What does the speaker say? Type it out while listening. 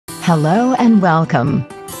Hello and welcome.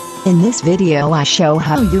 In this video I show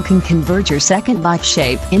how you can convert your Second Life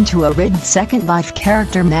shape into a rigged Second Life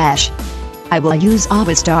character mesh. I will use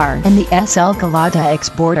Avastar and the SL Galata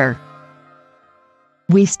exporter.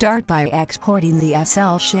 We start by exporting the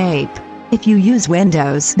SL shape. If you use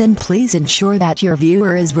Windows, then please ensure that your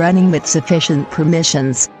viewer is running with sufficient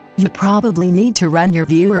permissions. You probably need to run your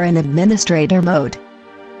viewer in administrator mode.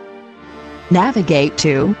 Navigate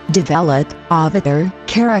to Develop, Avatar,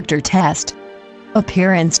 Character Test.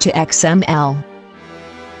 Appearance to XML.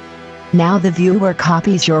 Now the viewer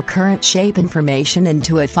copies your current shape information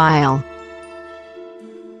into a file.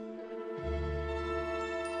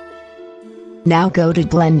 Now go to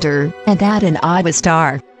Blender and add an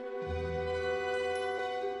Avastar.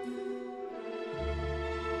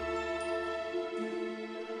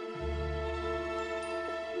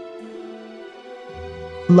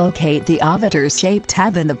 Locate the Avatar Shape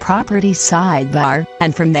tab in the Properties sidebar,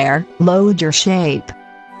 and from there, load your shape.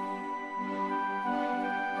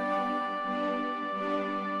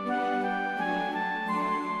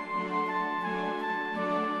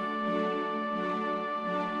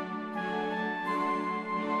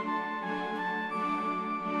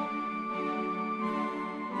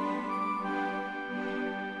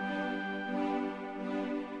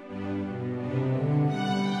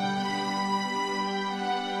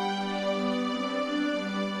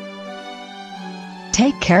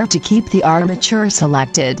 Take care to keep the armature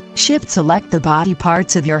selected. Shift select the body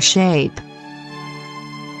parts of your shape.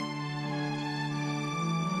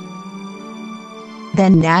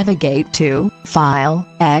 Then navigate to File,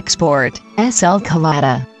 Export, SL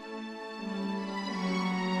Galata.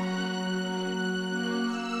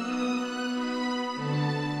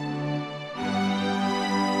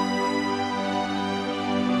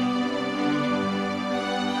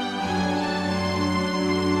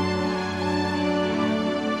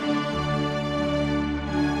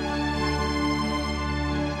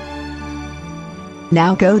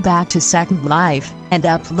 Now go back to Second Life, and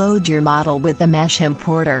upload your model with the Mesh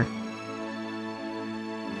Importer.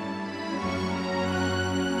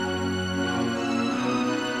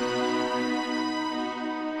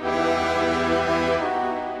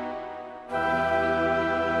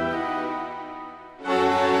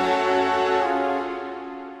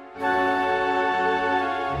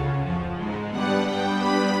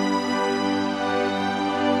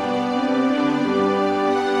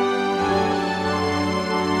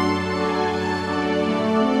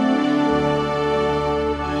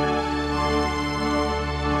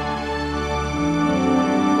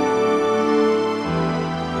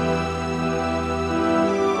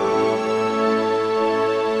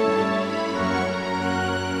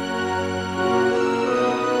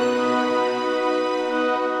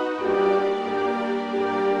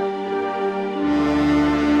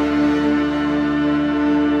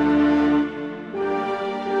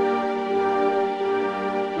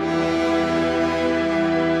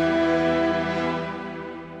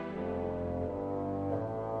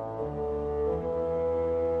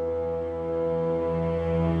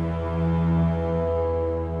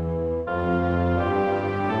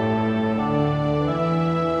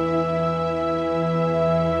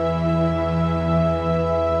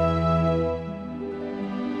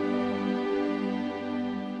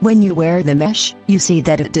 When you wear the mesh, you see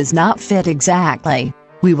that it does not fit exactly.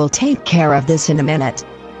 We will take care of this in a minute.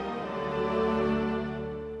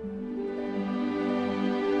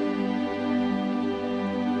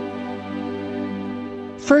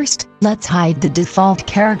 First, let's hide the default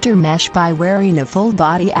character mesh by wearing a full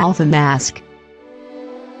body alpha mask.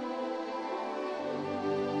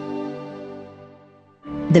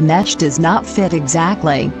 The mesh does not fit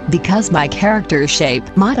exactly, because my character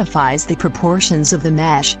shape modifies the proportions of the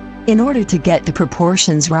mesh. In order to get the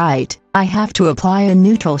proportions right, I have to apply a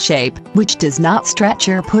neutral shape, which does not stretch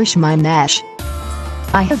or push my mesh.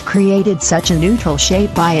 I have created such a neutral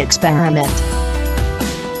shape by experiment.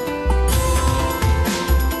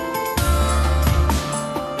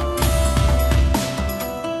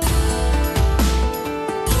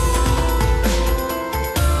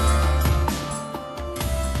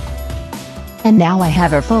 And now I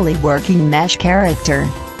have a fully working mesh character.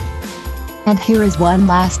 And here is one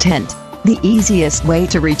last hint. The easiest way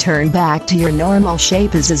to return back to your normal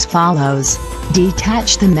shape is as follows.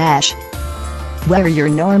 Detach the mesh. Wear your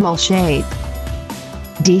normal shape.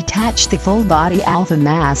 Detach the full body alpha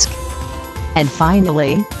mask. And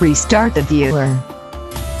finally, restart the viewer.